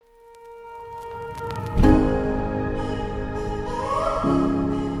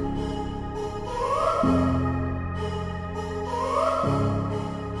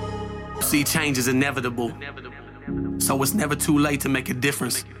believe change is inevitable. So it's never too late to make a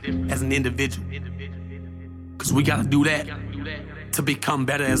difference as an individual. Cause we gotta do that to become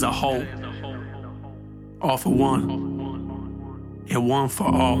better as a whole. All for one, and one for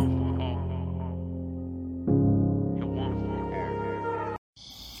all.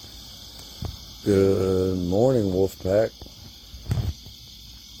 Good morning, Wolfpack.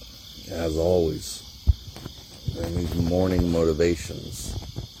 As always, in these morning motivations,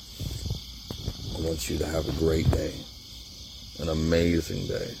 I want you to have a great day, an amazing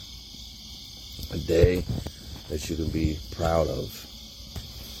day, a day that you can be proud of,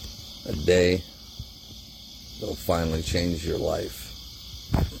 a day that will finally change your life.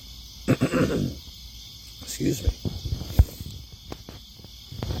 Excuse me.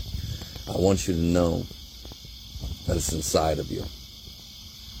 I want you to know that it's inside of you.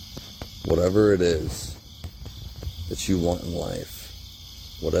 Whatever it is that you want in life,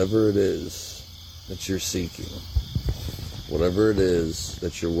 whatever it is that you're seeking, whatever it is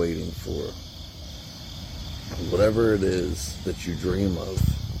that you're waiting for, whatever it is that you dream of,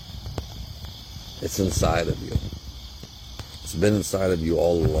 it's inside of you. It's been inside of you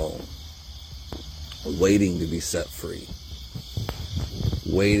all along, waiting to be set free,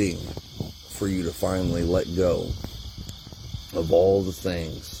 waiting for you to finally let go of all the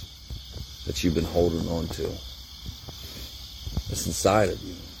things that you've been holding on to. It's inside of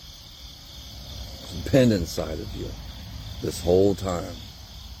you. It's been inside of you this whole time.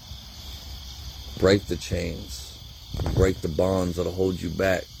 Break the chains. Break the bonds that'll hold you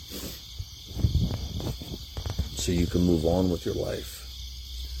back so you can move on with your life.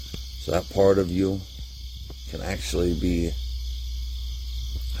 So that part of you can actually be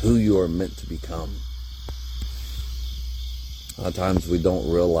who you are meant to become. A lot of times we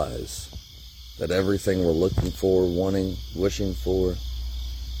don't realize that everything we're looking for, wanting, wishing for,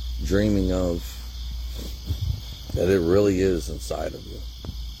 dreaming of, that it really is inside of you.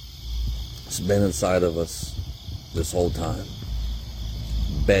 It's been inside of us this whole time,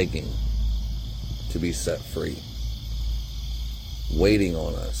 begging to be set free, waiting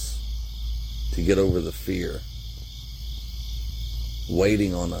on us to get over the fear,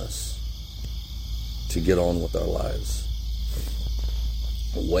 waiting on us to get on with our lives,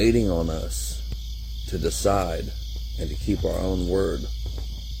 waiting on us to decide and to keep our own word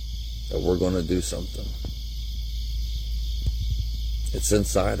that we're going to do something. It's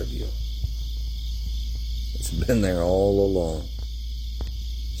inside of you. It's been there all along,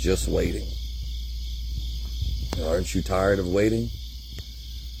 just waiting. And aren't you tired of waiting?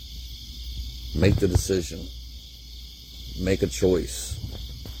 Make the decision. Make a choice.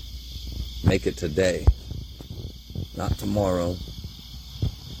 Make it today, not tomorrow.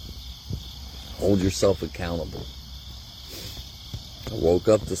 Hold yourself accountable. I woke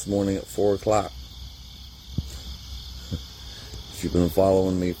up this morning at 4 o'clock. If you've been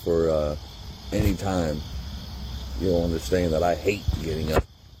following me for any time, you'll understand that I hate getting up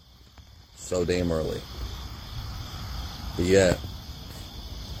so damn early. But yet,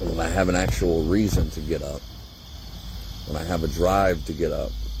 when I have an actual reason to get up, when I have a drive to get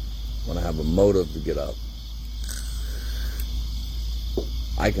up, when I have a motive to get up,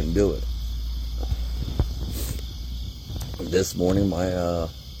 I can do it. This morning, my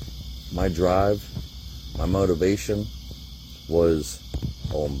drive, my motivation was,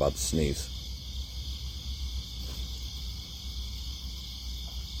 I'm about to sneeze.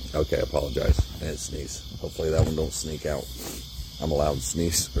 Okay, I apologize. I didn't sneeze. Hopefully that one don't sneak out. I'm allowed to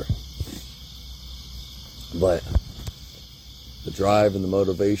sneeze. But the drive and the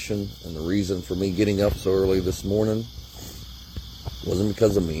motivation and the reason for me getting up so early this morning wasn't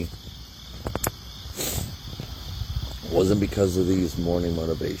because of me. It wasn't because of these morning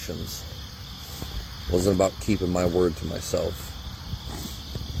motivations. It wasn't about keeping my word to myself.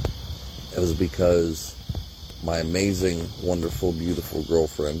 It was because my amazing, wonderful, beautiful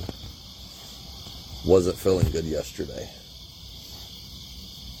girlfriend wasn't feeling good yesterday.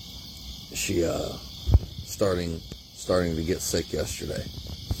 She starting to get sick yesterday.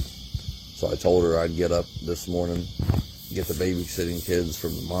 So I told her I'd get up this morning, get the babysitting kids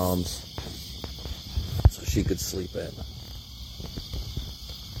from the moms, so she could sleep in.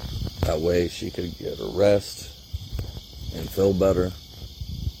 That way she could get her rest and feel better,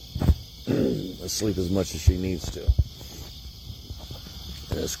 sleep as much as she needs to.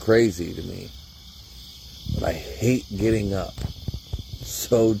 And it's crazy to me, but I hate getting up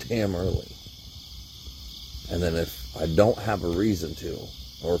so damn early. And then if I don't have a reason to,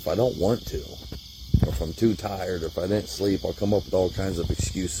 or if I don't want to, or if I'm too tired, or if I didn't sleep, I'll come up with all kinds of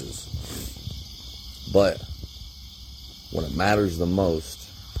excuses. But when it matters the most,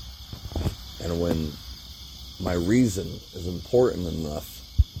 And when my reason is important enough,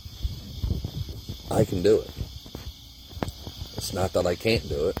 I can do it. It's not that I can't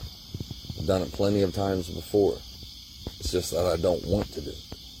do it. I've done it plenty of times before. It's just that I don't want to do it.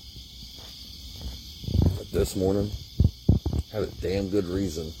 But this morning, I had a damn good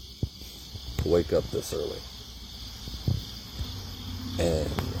reason to wake up this early. And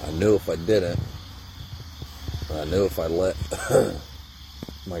I knew if I didn't, I knew if I let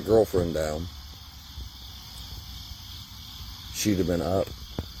my girlfriend down, she'd have been up,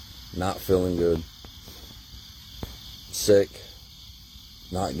 not feeling good, sick,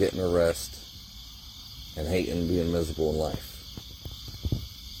 not getting her rest, and hating being miserable in life.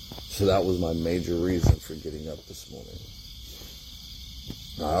 So that was my major reason for getting up this morning.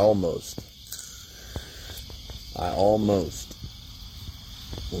 I almost,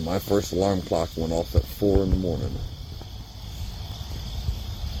 when my first alarm clock went off at 4 in the morning,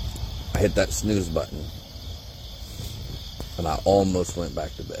 I hit that snooze button, and I almost went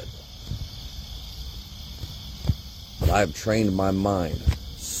back to bed. But I have trained my mind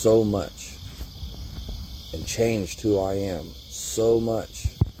so much and changed who I am so much,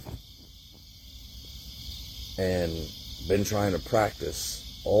 and been trying to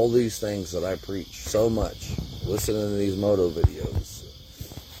practice all these things that I preach so much, listening to these moto videos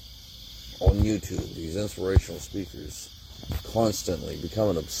on YouTube, these inspirational speakers, constantly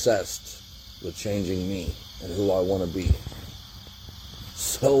becoming obsessed with changing me and who I want to be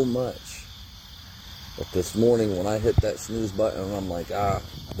so much that this morning when I hit that snooze button, I'm like,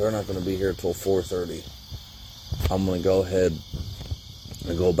 they're not going to be here till 4:30. I'm going to go ahead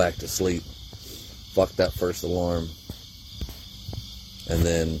and go back to sleep. Fuck that first alarm. And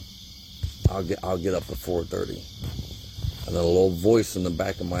then I'll get up at 4:30. And then a little voice in the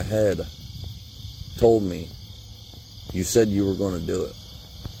back of my head told me, you said you were going to do it.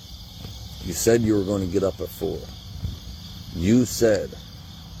 You said you were going to get up at 4. You said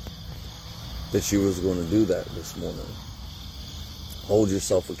that you was going to do that this morning. Hold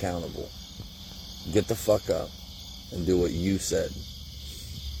yourself accountable. Get the fuck up and do what you said.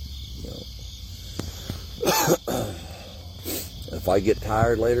 If I get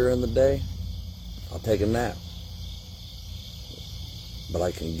tired later in the day, I'll take a nap. But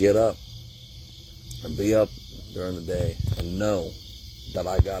I can get up and be up during the day and know that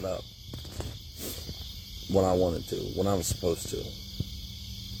I got up when I wanted to, when I was supposed to.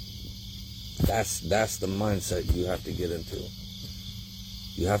 That's the mindset you have to get into.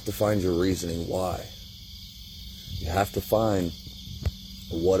 You have to find your reasoning why. You have to find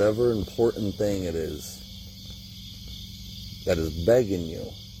whatever important thing it is that is begging you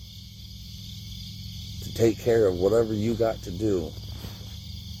to take care of whatever you got to do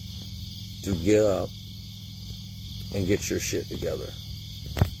to get up and get your shit together.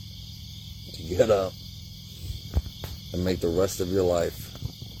 To get up and make the rest of your life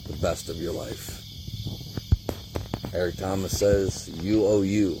the best of your life. Eric Thomas says, you owe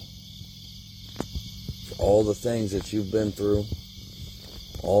you. For all the things that you've been through,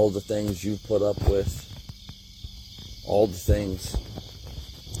 all the things you've put up with, all the things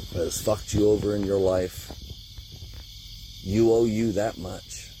that has fucked you over in your life, you owe you that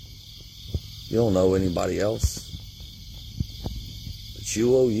much. You don't owe anybody else. But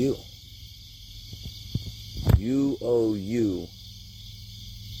you owe you. You owe you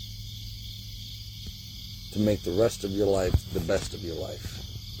to make the rest of your life the best of your life.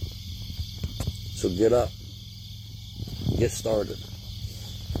 So get up. Get started.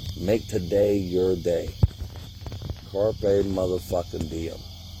 Make today your day. Carpe motherfucking diem.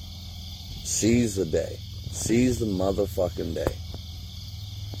 Seize the day. Seize the motherfucking day.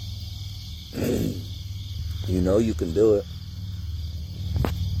 You know you can do it.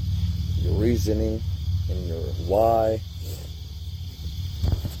 Your reasoning and your why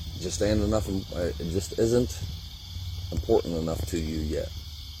just ain't enough. It just isn't important enough to you yet.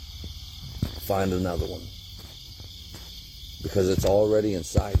 Find another one, because it's already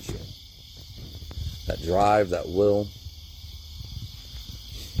inside you. That drive, that will,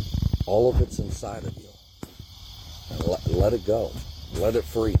 all of it's inside of you. And let it go. Let it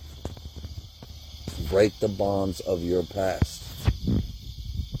free. Break the bonds of your past.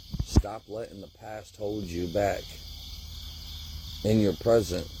 Stop letting the past hold you back in your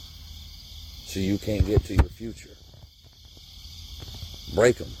present so you can't get to your future.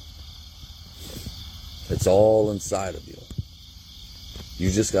 Break them. It's all inside of you.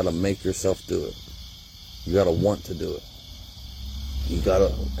 You just got to make yourself do it. You got to want to do it. You got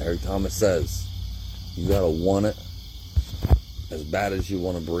to, Eric Thomas says, you got to want it as bad as you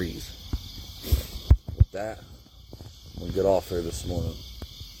want to breathe. With that, I'm going to get off here this morning.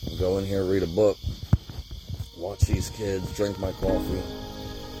 go in here, read a book, watch these kids, drink my coffee.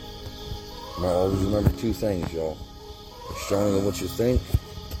 And I'll always remember two things, y'all. You're stronger than what you think,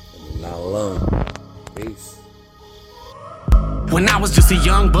 and you're not alone. Peace. When I was just a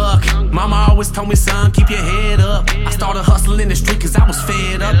young buck, mama always told me, son, keep your head up. I started hustling in the street cause I was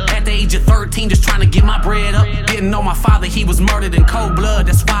fed up. At the age of 13, just trying to get my bread up. Didn't know my father, he was murdered in cold blood.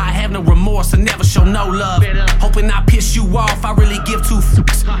 That's why I have no remorse and never show no love. Hoping I piss you off, I really give two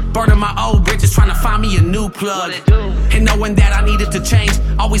fucks. Burning my old bridges, trying to find me a new plug. And knowing that I needed to change,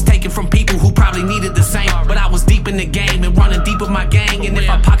 always taking from people who probably needed the same. But I was deep in the game and running deep with my gang. And if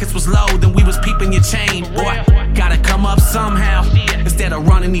our pockets was low, then we was peeping your change. Boy, gotta come up somehow. Instead of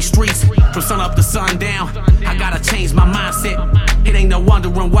running these streets from sun up to sundown, I gotta change my mindset. It ain't no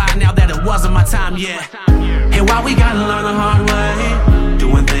wondering why now that it wasn't my time yet. And why we gotta learn the hard way,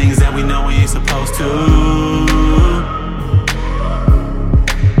 doing things that we know we ain't supposed to.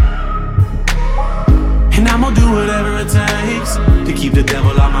 And I'm gonna do whatever it takes to keep the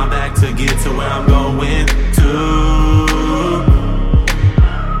devil on my back to get to where I'm going to.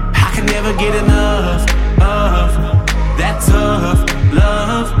 I can never get enough of that tough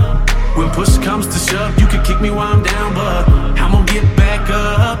love. When push comes to shove, you can kick me while I'm down, but I'm gonna get back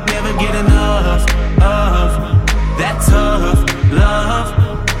up. Never get enough of that tough love.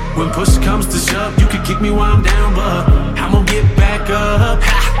 When push comes to shove, you can kick me while I'm down, but I'm gonna get back up.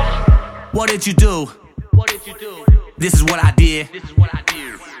 Ha! What did you do? What did you do? This is what I did. This is what I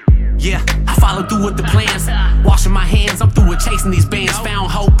did. Yeah, I followed through with the plans. Washing my hands, I'm through with chasing these bands.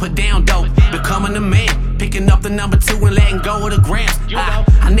 Found hope, put down dope, becoming a man. Picking up the number 2 and letting go of the grams.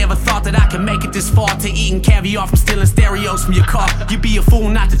 I never thought that I could make it this far, to eating caviar from stealing stereos from your car. You be a fool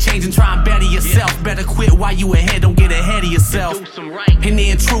not to change and try and better yourself. Better quit while you ahead, don't get ahead of yourself. And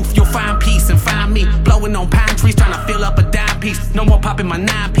in truth, you'll find peace and find me blowing on pine trees, trying to fill up a dime piece. No more popping my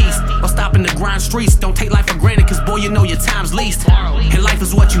 9-piece or stopping the grind streets. Don't take life for granted, cause boy, you know your time's least. And life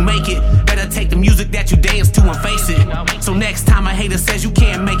is what you make it. Better take the music that you dance to and face it. So next time a hater says you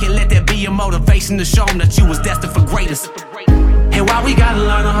can't make it, let that be your motivation to show them that you was destined for greatness. And why we gotta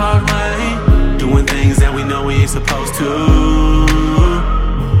learn the hard way, doing things that we know we ain't supposed to.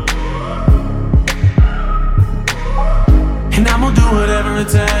 And I'm gonna do whatever it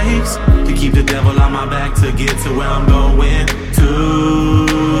takes to keep the devil on my back to get to where I'm going to.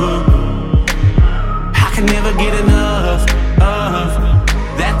 I can never get enough of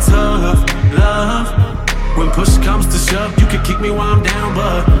that tough love. When push comes to shove, you can kick me while I'm down,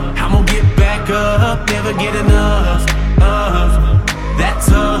 but I'm gonna get back up. Never get enough of that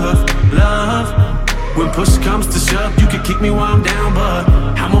tough love. When push comes to shove, you can kick me while I'm down, but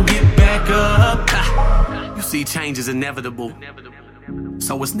I'm gonna get back up. You see, change is inevitable,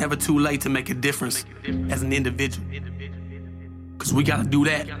 so it's never too late to make a difference as an individual. Cause we gotta do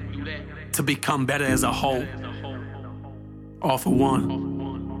that to become better as a whole. All for one,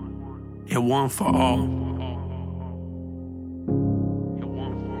 and one for all.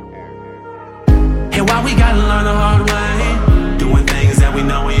 And why we gotta learn the hard way, doing things that we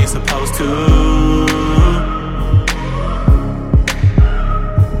know we ain't supposed to.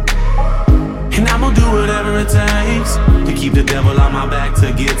 And I'm gonna do whatever it takes to keep the devil on my back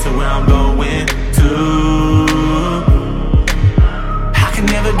to get to where I'm going to. I can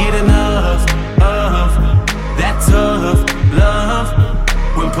never get enough of that tough love.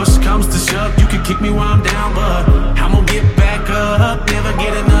 When push comes to shove, you can kick me while I'm down, but I'm gonna get back up. Never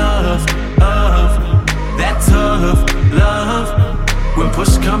get enough of that tough love. When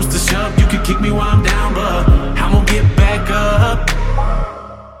push comes to shove, you can kick me while I'm down, but I'm gonna get back up.